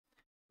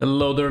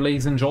Hello there,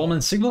 ladies and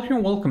gentlemen, Signal here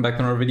and welcome back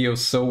to our video.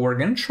 So we're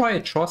gonna try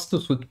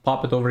Atrocitus with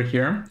Puppet over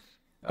here,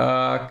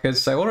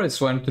 because I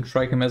always wanted to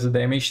try him as a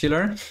damage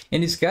dealer,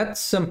 and he's got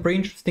some pretty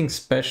interesting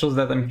specials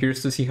that I'm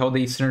curious to see how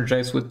they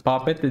synergize with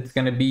Puppet. It's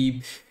gonna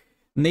be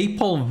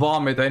Napalm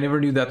Vomit, I never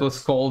knew that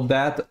was called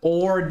that,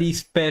 or the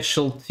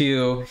special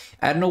too.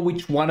 I don't know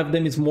which one of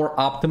them is more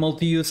optimal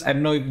to use. I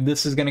don't know if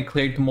this is gonna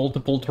create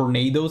multiple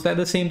tornadoes at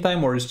the same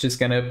time, or it's just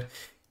gonna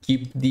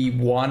keep the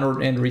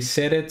one and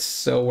reset it.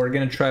 So we're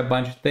gonna try a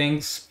bunch of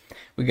things.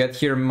 We got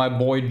here my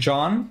boy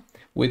John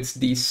with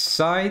the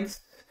scythe,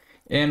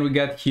 and we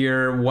got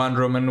here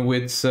Wonder Woman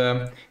with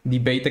the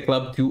Beta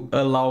Club to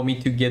allow me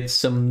to get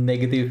some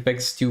negative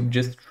effects to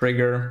just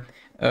trigger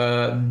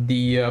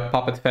the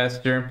puppet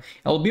faster.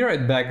 I'll be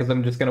right back because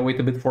I'm just gonna wait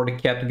a bit for the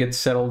cat to get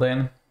settled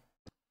in.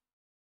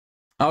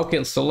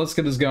 Okay, so let's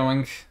get this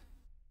going.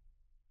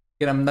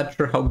 And I'm not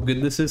sure how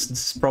good this is.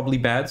 This is probably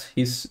bad.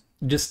 He's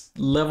just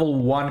level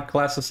 1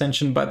 class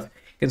ascension, but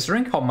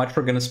considering how much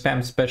we're gonna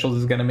spam specials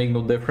is gonna make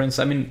no difference.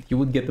 I mean, you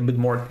would get a bit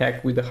more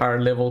attack with the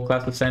higher level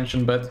class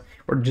ascension, but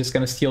we're just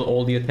gonna steal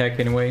all the attack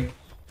anyway.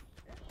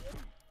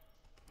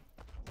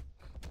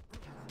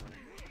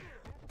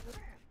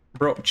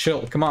 Bro,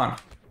 chill, come on.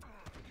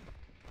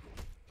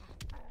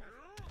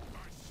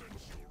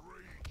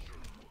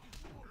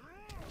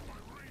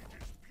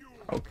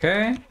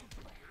 Okay.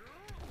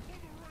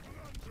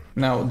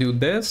 Now do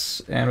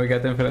this, and we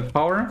got infinite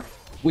power.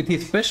 With the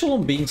special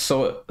being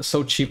so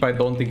cheap, I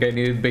don't think I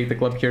needed Beta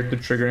Club here to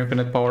trigger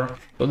infinite power.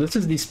 So this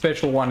is the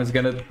special one. It's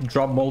gonna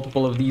drop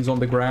multiple of these on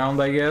the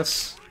ground, I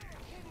guess.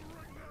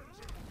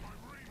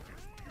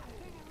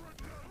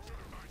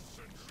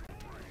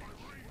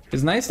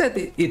 It's nice that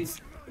it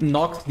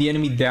knocks the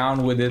enemy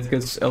down with it,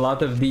 because a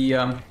lot of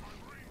the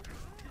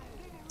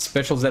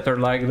specials that are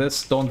like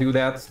this don't do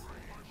that.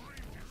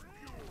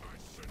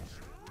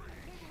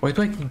 Why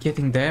do I keep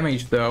getting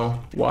damaged though?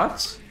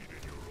 What?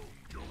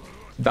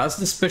 Does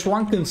the special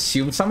one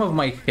consume some of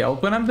my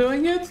health when I'm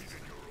doing it?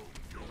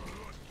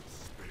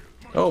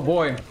 Oh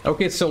boy.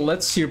 Okay, so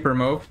let's super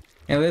move.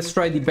 And let's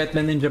try the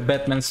Batman Ninja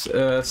Batman's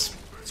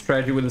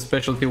strategy with the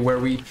specialty where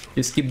we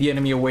just keep the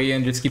enemy away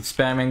and just keep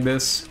spamming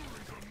this.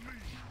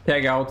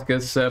 Tag out,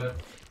 because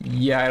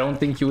yeah, I don't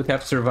think you would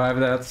have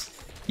survived that.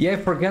 Yeah, I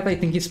forgot, I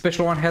think his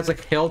special one has a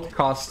health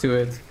cost to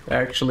it,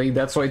 actually.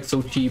 That's why it's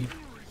so cheap.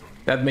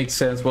 That makes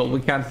sense. Well, we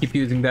can't keep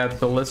using that,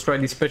 so let's try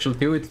the special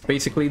too. It's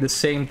basically the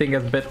same thing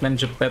as Batman,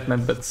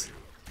 but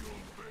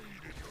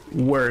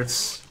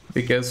worse,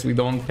 because we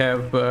don't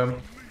have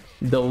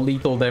the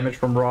lethal damage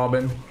from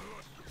Robin.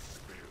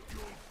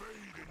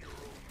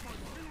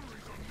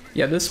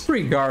 Yeah, this is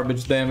pretty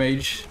garbage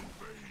damage.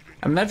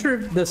 I'm not sure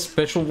if the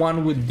special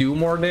one would do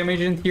more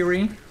damage in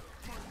theory,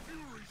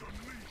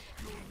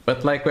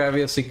 but like we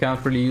obviously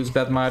can't really use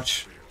that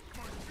much.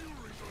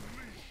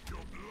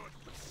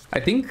 I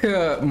think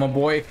my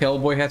boy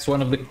Hellboy has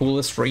one of the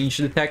coolest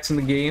ranged attacks in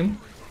the game.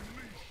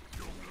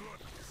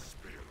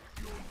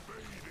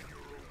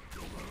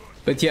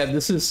 But yeah,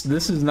 this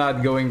is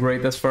not going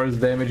great as far as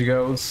damage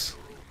goes.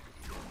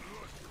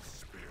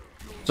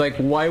 It's like,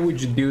 why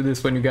would you do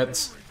this when you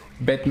got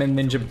Batman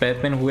Ninja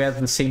Batman, who has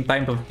the same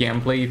type of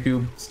gameplay? If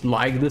you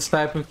like this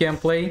type of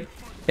gameplay,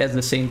 he has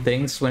the same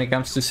things when it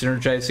comes to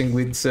synergizing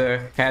with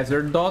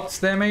hazard dots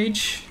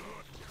damage.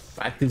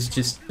 But it's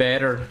just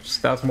better,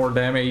 just does more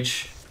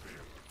damage.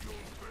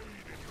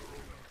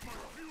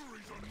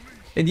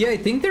 And yeah, I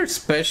think their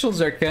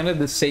specials are kind of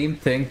the same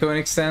thing to an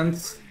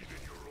extent.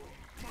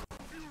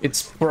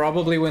 It's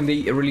probably when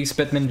they released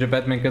Batman Ninja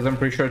Batman, because I'm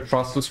pretty sure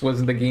Atrocitus was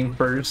in the game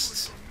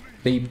first.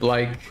 They,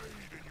 like,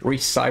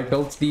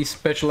 recycled the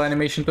special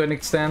animation to an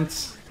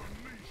extent.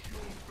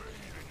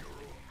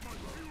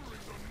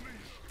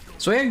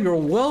 So yeah, you're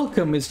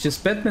welcome. It's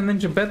just Batman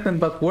Ninja Batman,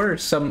 but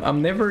worse.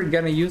 I'm never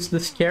gonna use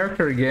this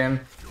character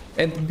again.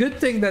 And good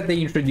thing that they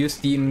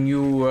introduced the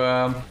new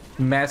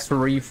Mass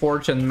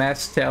Reforge and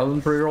Mass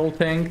Talent reroll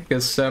thing,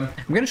 because I'm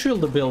gonna show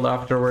you the build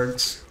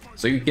afterwards,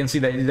 so you can see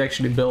that it's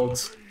actually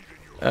built.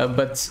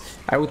 But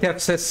I would have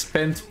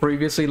spent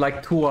previously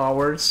like 2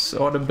 hours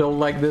on a build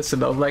like this,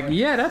 and I was like,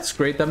 yeah, that's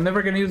great, I'm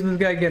never gonna use this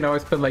guy again. Now I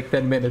spent like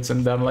 10 minutes,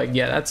 and I'm like,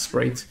 yeah, that's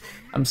great,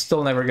 I'm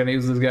still never gonna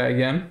use this guy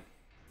again.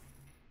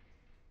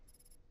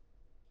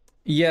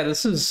 Yeah,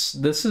 this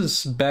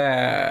is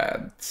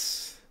bad.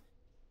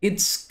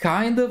 It's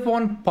kind of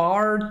on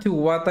par to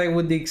what I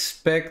would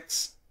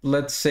expect,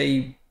 let's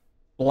say,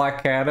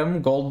 Black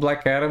Adam, Gold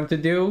Black Adam to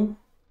do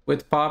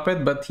with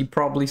Puppet, but he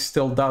probably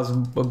still does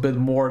a bit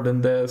more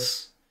than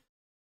this.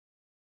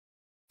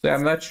 So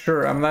I'm not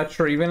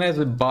sure, even as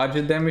a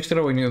budget damage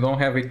throw, when you don't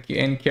have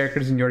any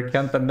characters in your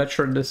account, I'm not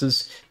sure this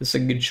is a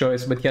good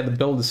choice. But yeah, the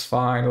build is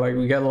fine. Like,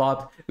 we got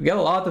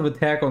a lot of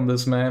attack on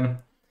this man.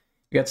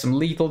 We got some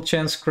lethal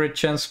chance, crit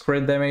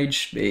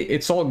damage.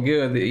 It's all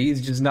good.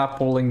 He's just not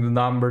pulling the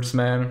numbers,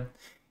 man.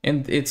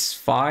 And it's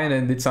fine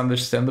and it's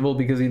understandable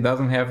because he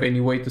doesn't have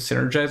any way to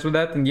synergize with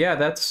that. And yeah,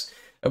 that's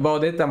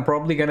about it. I'm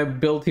probably gonna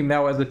build him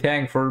now as a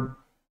tank for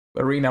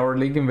Arena or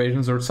League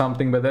Invasions or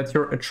something, but that's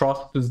your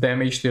Atrocitus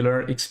damage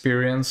dealer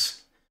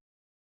experience.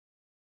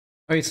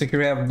 Okay, so here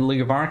we have the League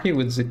of Anarchy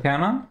with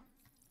Zatanna,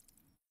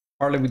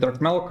 Harley with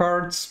Dark Metal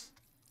cards,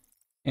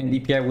 and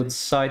DPI with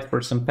Sight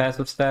for some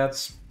passive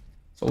stats.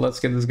 So let's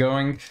get this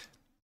going.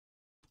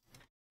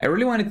 I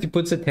really wanted to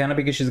put Zatanna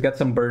because she's got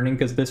some burning,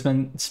 because this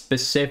one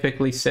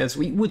specifically says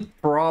we would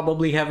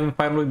probably have him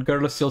fight with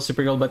Girl Steel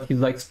Supergirl, but he's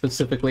like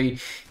specifically,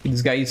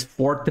 this guy is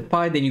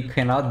fortified and you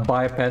cannot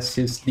bypass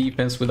his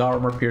defense with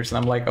armor pierce.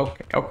 And I'm like,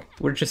 okay,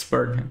 we'll just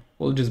burn him.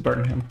 We'll just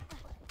burn him.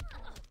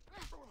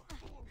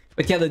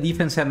 But yeah, the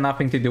defense had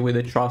nothing to do with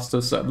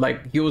Atrocitus.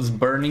 Like, he was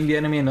burning the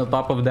enemy, and on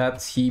top of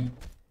that, he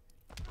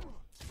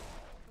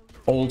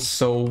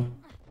also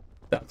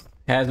does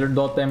hazard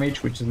dot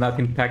damage, which is not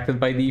impacted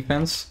by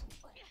defense.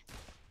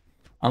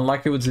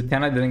 Unlucky with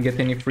Zatanna, didn't get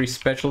any free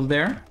specials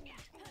there.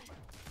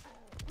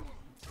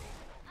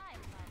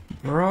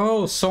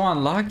 Bro, so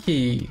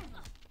unlucky.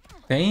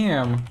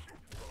 Damn.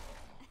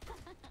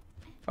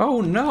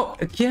 Oh no,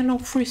 again no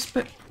free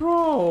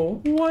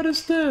Bro, what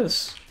is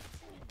this?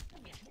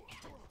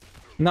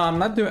 No, I'm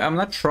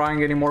not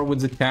trying anymore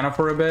with Zatanna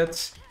for a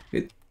bit.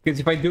 Because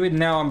if I do it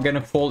now, I'm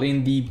gonna fall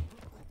in the...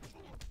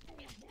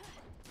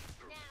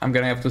 I'm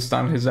gonna have to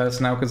stun his ass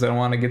now because I don't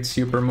want to get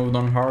super moved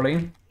on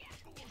Harley.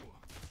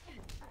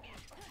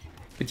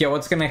 But yeah,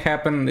 what's gonna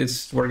happen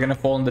is we're gonna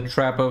fall in the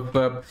trap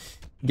of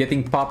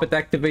getting Puppet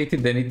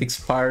activated, then it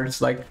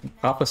expires like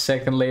half a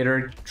second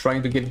later,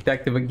 trying to get it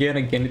active again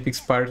it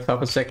expires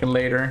half a second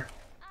later.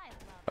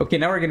 Okay,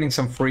 now we're getting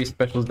some free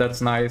specials, that's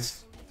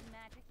nice.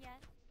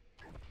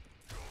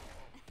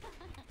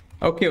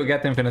 Okay, we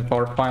got infinite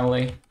power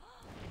finally.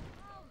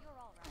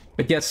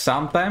 But yes,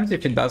 sometimes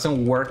if it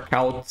doesn't work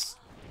out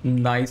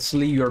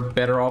nicely, you're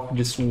better off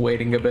just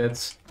waiting a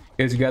bit.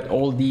 Because you got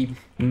all the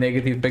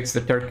negative effects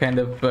that are kind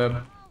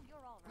of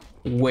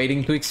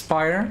waiting to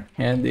expire.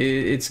 And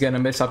it's gonna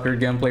mess up your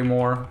gameplay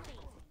more.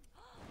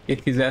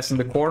 Hit his ass in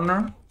the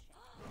corner.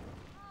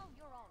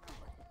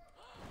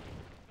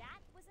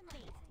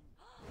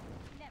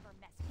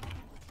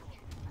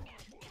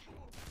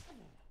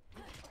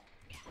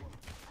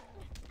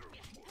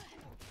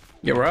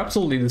 Yeah, we're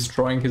absolutely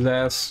destroying his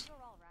ass.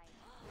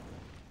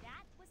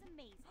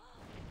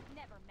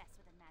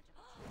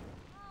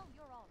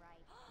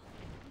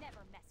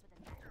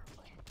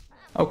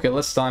 Okay,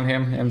 let's stun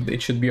him and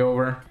it should be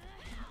over.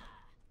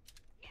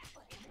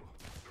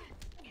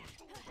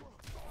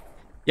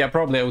 Yeah,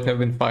 probably I would have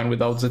been fine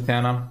without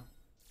Zatanna.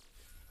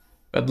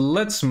 But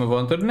let's move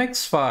on to the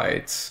next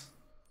fight.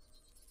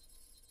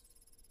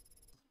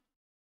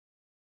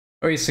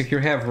 Okay, so here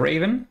we have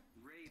Raven.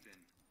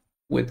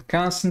 With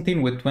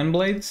Constantine with Twin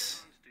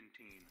Blades.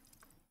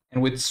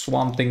 And with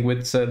Swamp Thing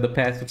with the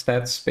passive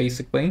stats,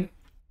 basically.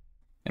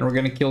 And we're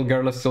gonna kill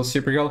Girl Steel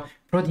Supergirl.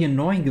 Bro, the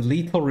annoying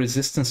lethal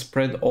resistance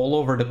spread all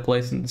over the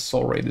place, and the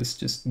soul rate is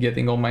just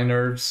getting on my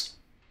nerves.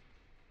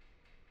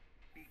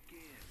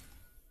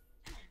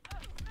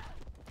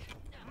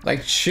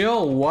 Like,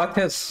 chill,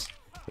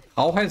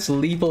 how has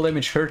lethal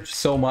damage hurt you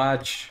so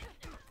much?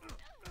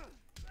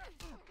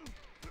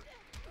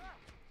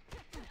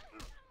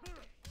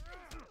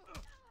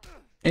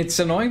 It's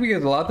annoying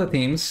because a lot of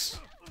teams,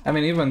 I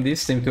mean, even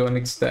this team to an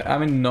extent, I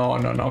mean, no,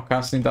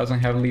 Constantine doesn't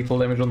have lethal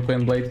damage on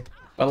Twin Blade.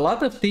 But a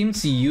lot of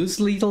teams use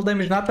lethal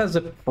damage not as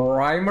a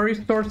primary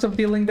source of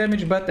dealing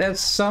damage, but as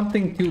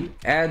something to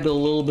add a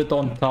little bit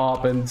on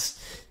top. And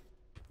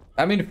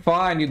I mean,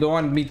 fine, you don't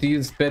want me to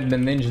use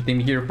Batman Ninja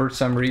Team here for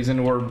some reason,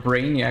 or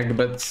Brainiac,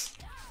 but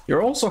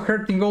you're also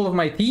hurting all of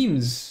my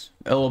teams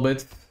a little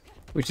bit,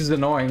 which is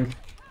annoying.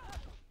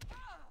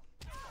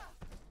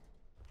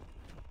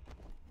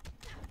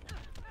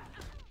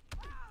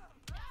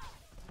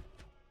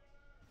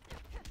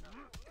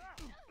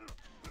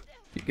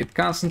 You get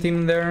Constantine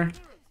in there.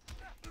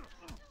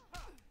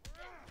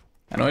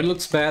 I know it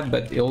looks bad,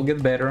 but it'll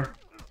get better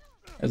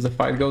as the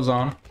fight goes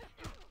on.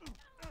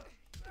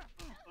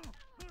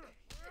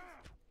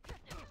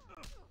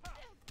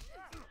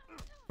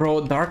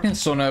 Bro,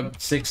 darkness on a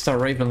 6-star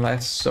Raven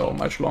lasts so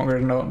much longer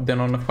than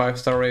on a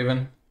 5-star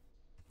Raven.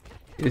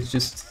 It's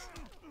just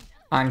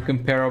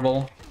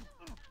uncomparable.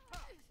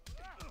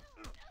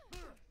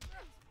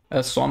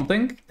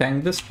 Something.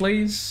 Tank this,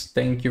 please.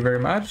 Thank you very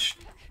much.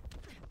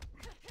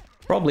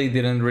 Probably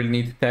didn't really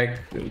need to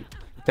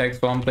tag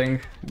something,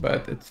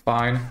 but it's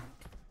fine.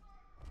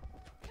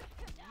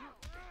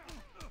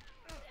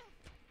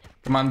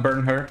 Come on,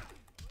 burn her.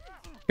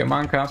 Come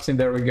on, Constantine,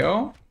 there we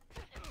go.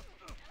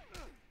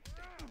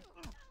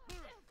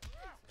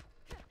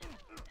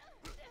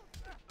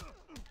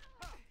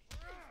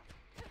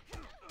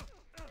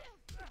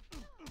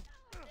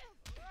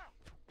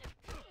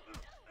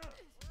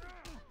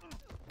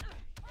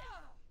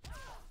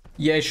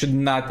 Yeah, I should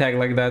not tag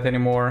like that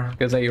anymore,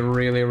 because I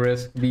really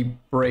risk the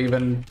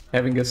Raven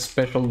having a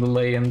special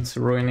delay and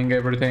ruining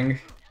everything.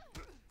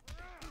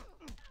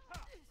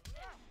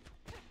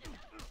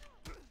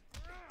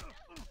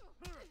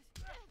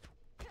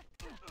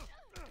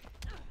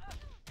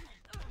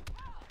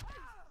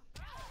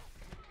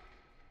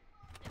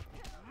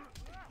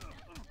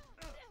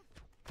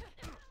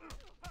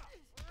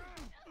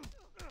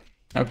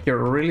 Okay,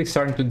 we're really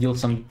starting to deal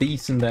some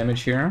decent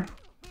damage here.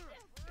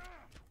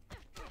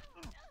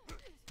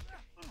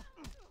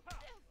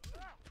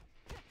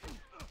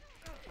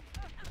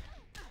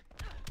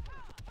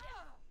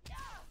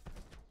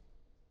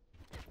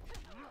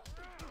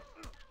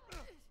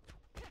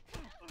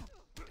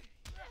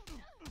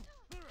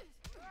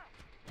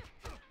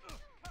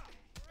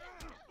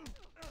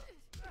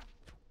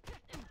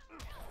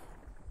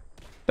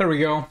 There we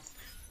go.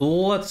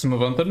 Let's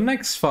move on to the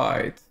next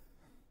fight.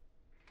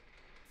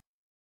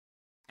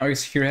 Okay,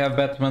 so here we have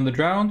Batman the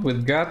Drowned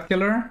with God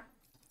Killer.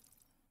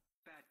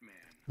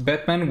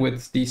 Batman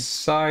with the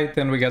Scythe,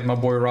 and we got my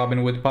boy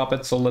Robin with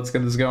Puppet, so let's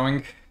get this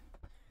going.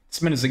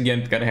 This man is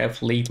again gonna have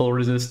lethal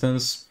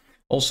resistance.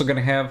 Also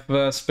gonna have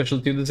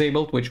Special 2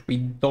 disabled, which we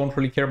don't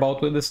really care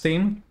about with this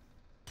team.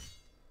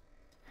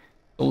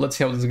 So let's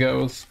see how this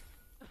goes.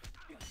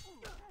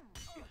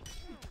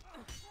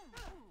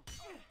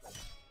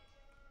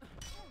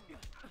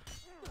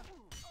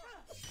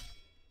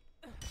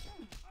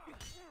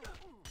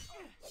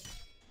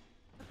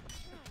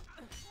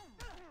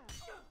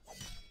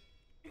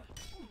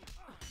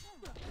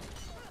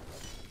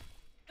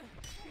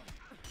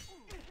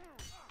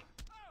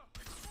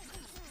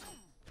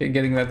 Okay,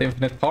 getting that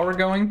infinite power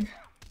going.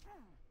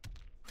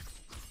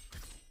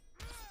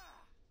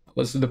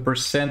 Let's do the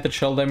percentage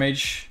shell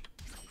damage.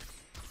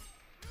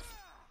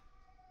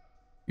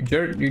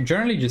 You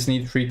generally just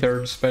need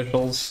 3/3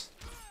 specials.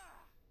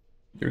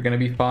 You're gonna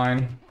be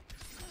fine.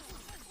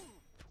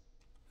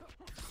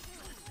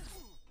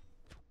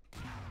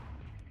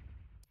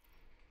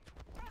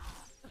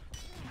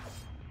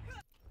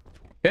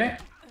 Okay.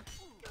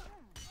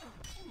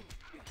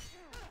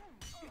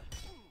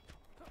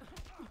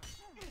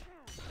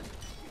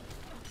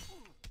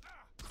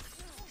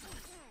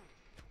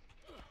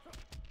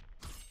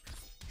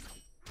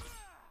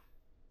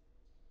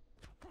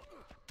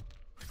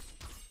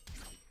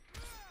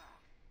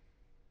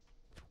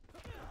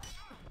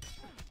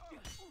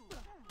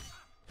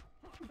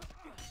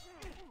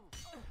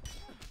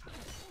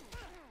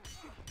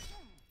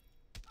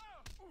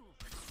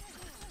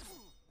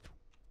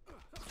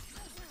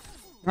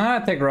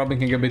 I think Robin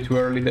can get a bit too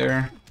early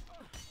there.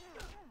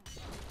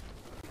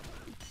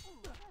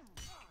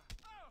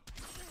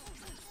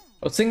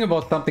 I was thinking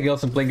about something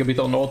else and playing a bit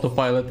on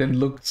autopilot, and it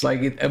looks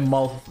like it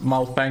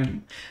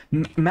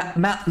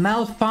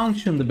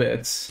malfunctioned a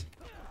bit.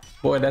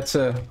 Boy, that's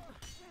a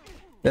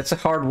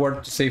hard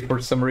word to say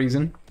for some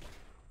reason.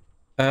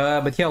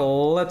 But yeah,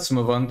 let's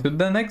move on to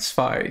the next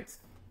fight.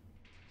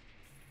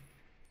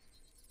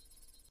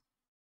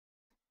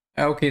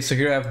 Okay, so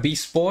here I have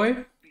Beast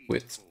Boy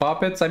with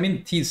Puppets. I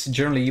mean, he's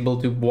generally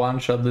able to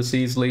one-shot this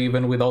easily,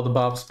 even without the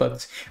buffs,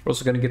 but we're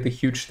also gonna get a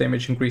huge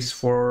damage increase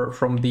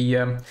from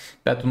the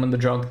Batman the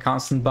Drowned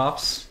constant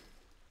buffs.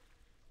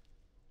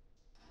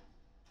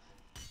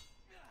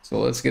 So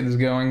let's get this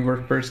going.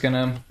 We're first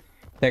gonna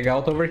tag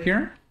out over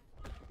here.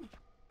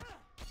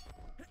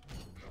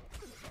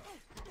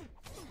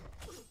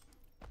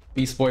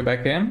 Beast Boy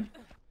back in.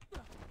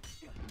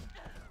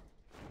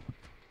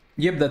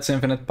 Yep, that's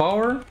infinite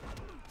power.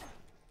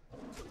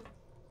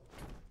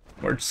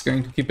 We're just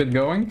going to keep it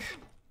going.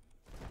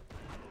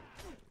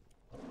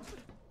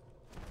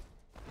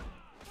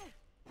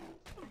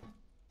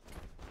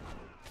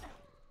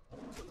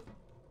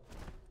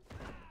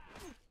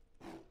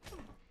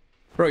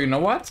 Bro, you know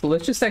what?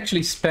 Let's just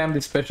actually spam the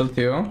special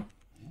 2.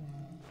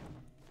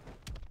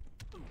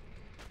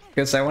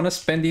 Because I want to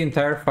spend the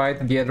entire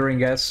fight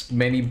gathering as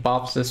many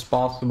buffs as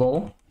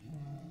possible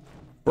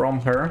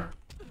from her.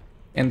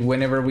 And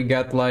whenever we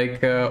got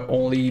like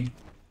only...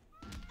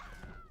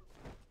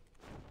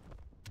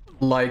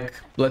 like,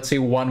 let's say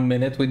 1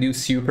 minute, we do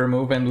super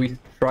move and we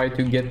try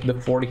to get the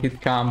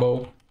 40-hit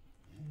combo.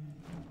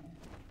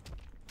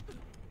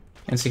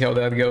 And see how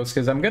that goes,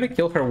 because I'm gonna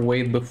kill her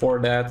way before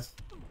that,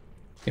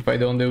 if I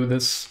don't do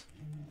this.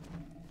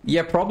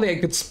 Yeah, probably I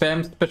could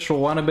spam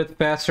special 1 a bit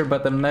faster,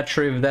 but I'm not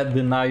sure if that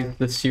denies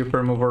the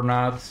super move or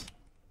not.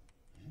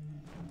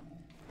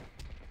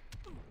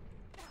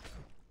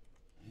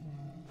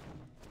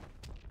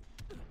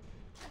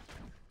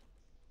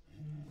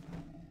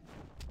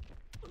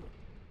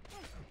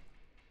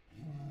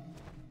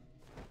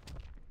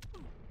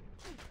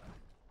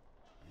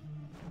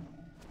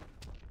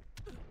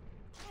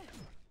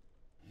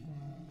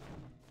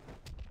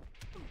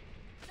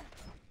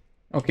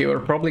 Okay, we're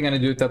probably gonna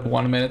do it at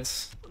 1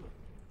 minute.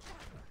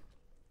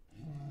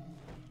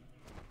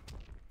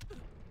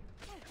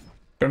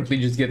 Currently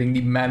just getting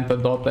the Manta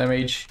dot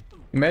damage.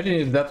 Imagine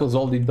if that was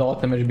all the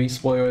dot damage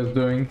Beast Boy was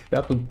doing.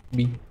 That would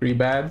be pretty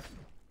bad.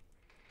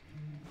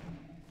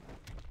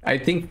 I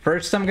think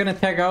first I'm gonna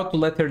tag out to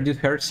let her do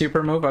her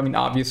super move. I mean,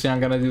 obviously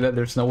I'm gonna do that,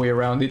 there's no way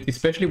around it.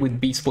 Especially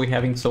with Beast Boy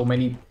having so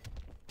many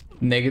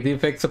negative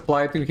effects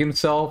applied to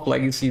himself.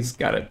 Like, he's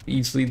gotta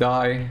easily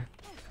die.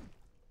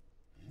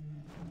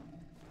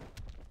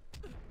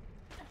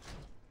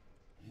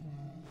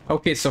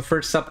 Okay, so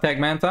first up,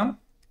 tag Manta.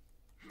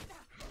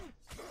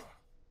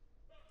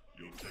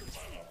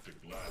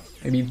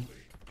 Maybe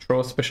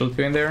throw a special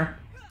 2 in there.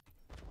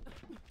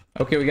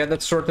 Okay, we got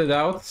that sorted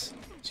out.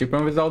 Super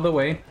move is out of the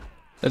way.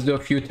 Let's do a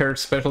few third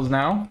specials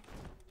now.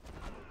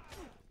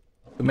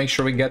 To make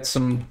sure we get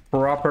some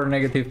proper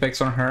negative effects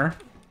on her.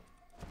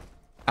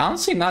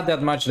 Honestly, not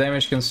that much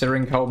damage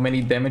considering how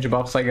many damage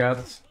buffs I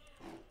got.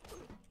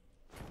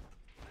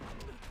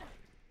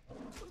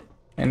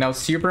 And now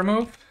super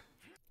move.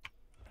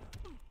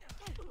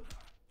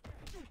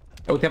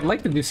 I would have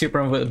liked to do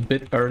super move a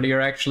bit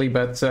earlier actually,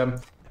 but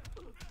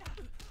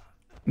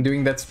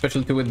Doing that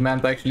specialty with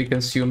Manta actually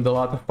consumed a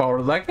lot of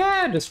power. Like,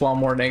 just one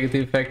more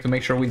negative effect to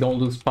make sure we don't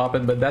lose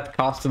Puppet, but that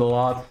costed a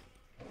lot.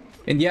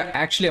 And yeah,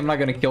 actually I'm not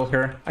gonna kill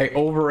her. I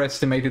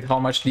overestimated how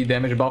much the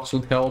damage buffs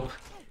would help.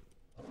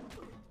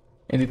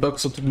 And it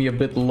also took me a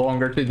bit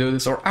longer to do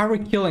this. Or are we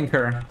killing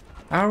her?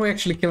 Are we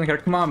actually killing her?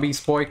 Come on,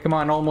 Beast Boy. Come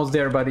on, almost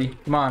there, buddy.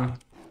 Come on.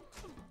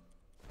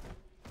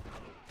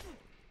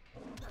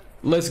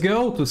 Let's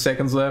go. 2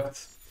 seconds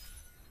left.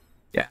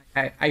 Yeah,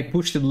 I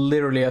pushed it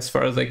literally as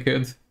far as I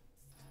could.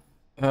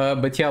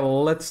 But yeah,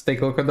 let's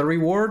take a look at the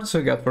rewards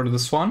we got for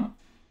this one.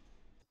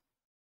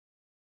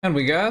 And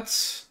we got...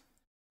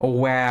 Oh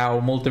wow,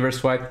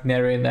 Multiverse White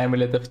Canary and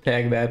Amulet of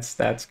Tag.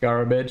 That's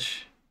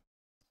garbage.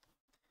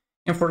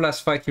 And for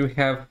last fight we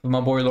have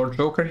my boy Lord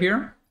Joker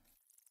here.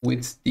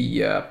 With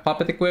the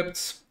Puppet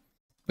equipped.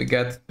 We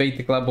got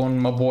Beta Club on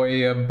my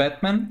boy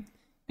Batman.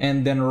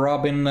 And then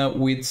Robin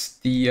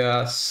with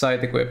the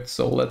side equipped.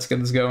 So let's get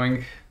this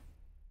going.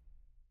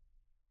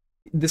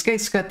 This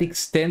guy's got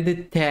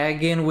extended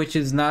tag in, which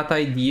is not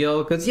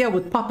ideal, because yeah,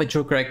 with Puppet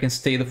Joker I can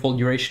stay the full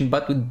duration,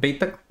 but with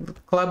Beta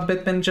Club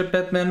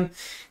Batman,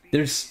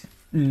 there's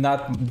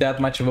not that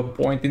much of a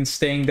point in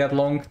staying that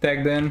long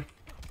tagged in.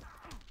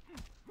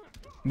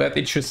 But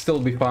it should still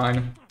be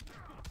fine.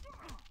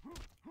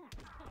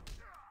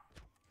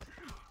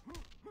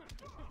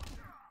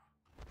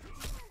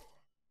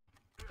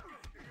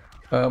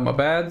 My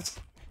bad.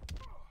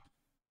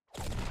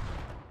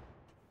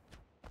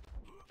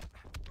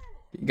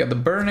 You got the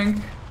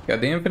burning, got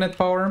the infinite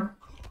power.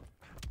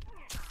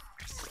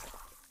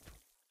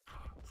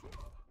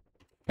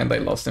 And I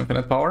lost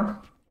infinite power.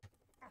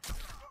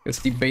 Because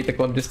the Beta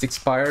Club just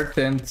expired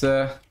and...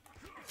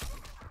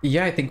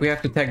 yeah, I think we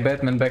have to tag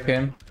Batman back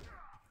in.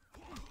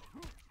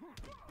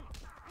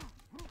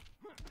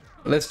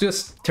 Let's do a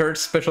third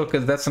special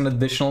because that's an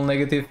additional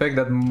negative effect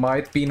that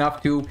might be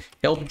enough to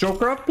help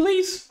Joker up,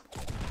 please!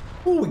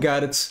 Oh, we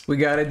got it. We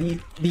got it.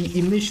 The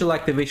initial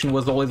activation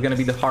was always going to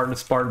be the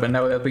hardest part, but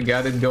now that we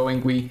got it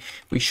going, we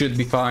should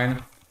be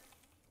fine.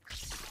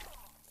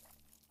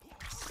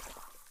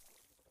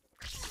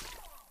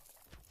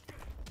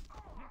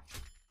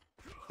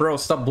 Bro,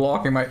 stop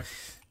blocking my...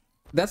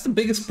 That's the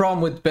biggest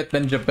problem with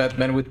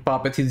Batman with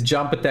Puppet. His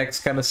jump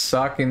attacks kind of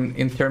suck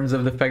in terms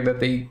of the fact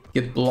that they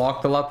get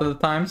blocked a lot of the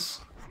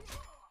times.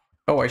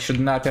 Oh, I should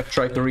not have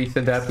tried to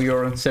reset that. We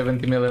were on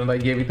 70 million and I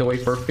gave it away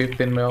for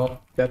 15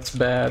 mil. That's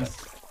bad.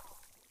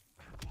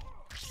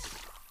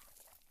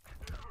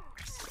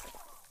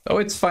 Oh,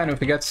 it's fine. If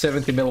we got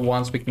 70 mil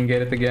once, we can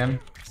get it again.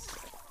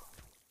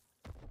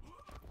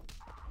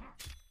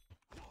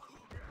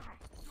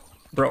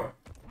 Bro.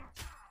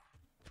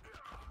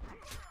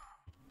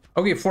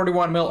 Okay,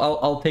 41 mil.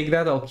 I'll take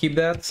that. I'll keep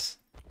that.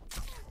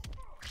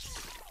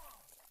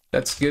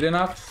 That's good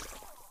enough.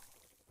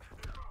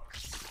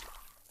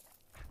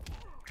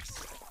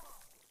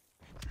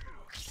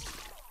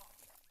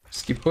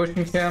 Just keep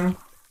pushing him.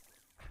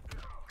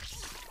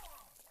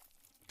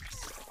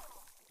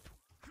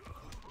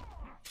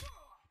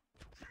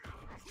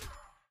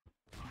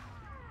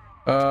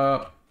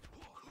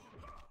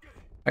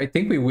 I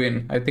think we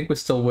win. I think we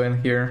still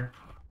win here.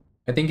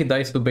 I think he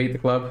dies to Beta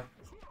Club.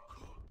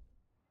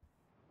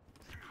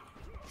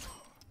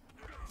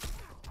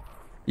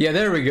 Yeah,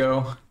 there we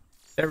go.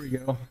 There we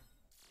go.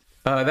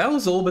 That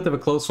was a little bit of a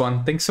close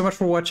one. Thanks so much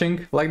for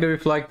watching. Like the video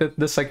if you liked it,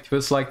 dislike if you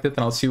disliked it, and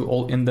I'll see you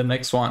all in the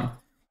next one.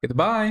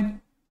 Goodbye!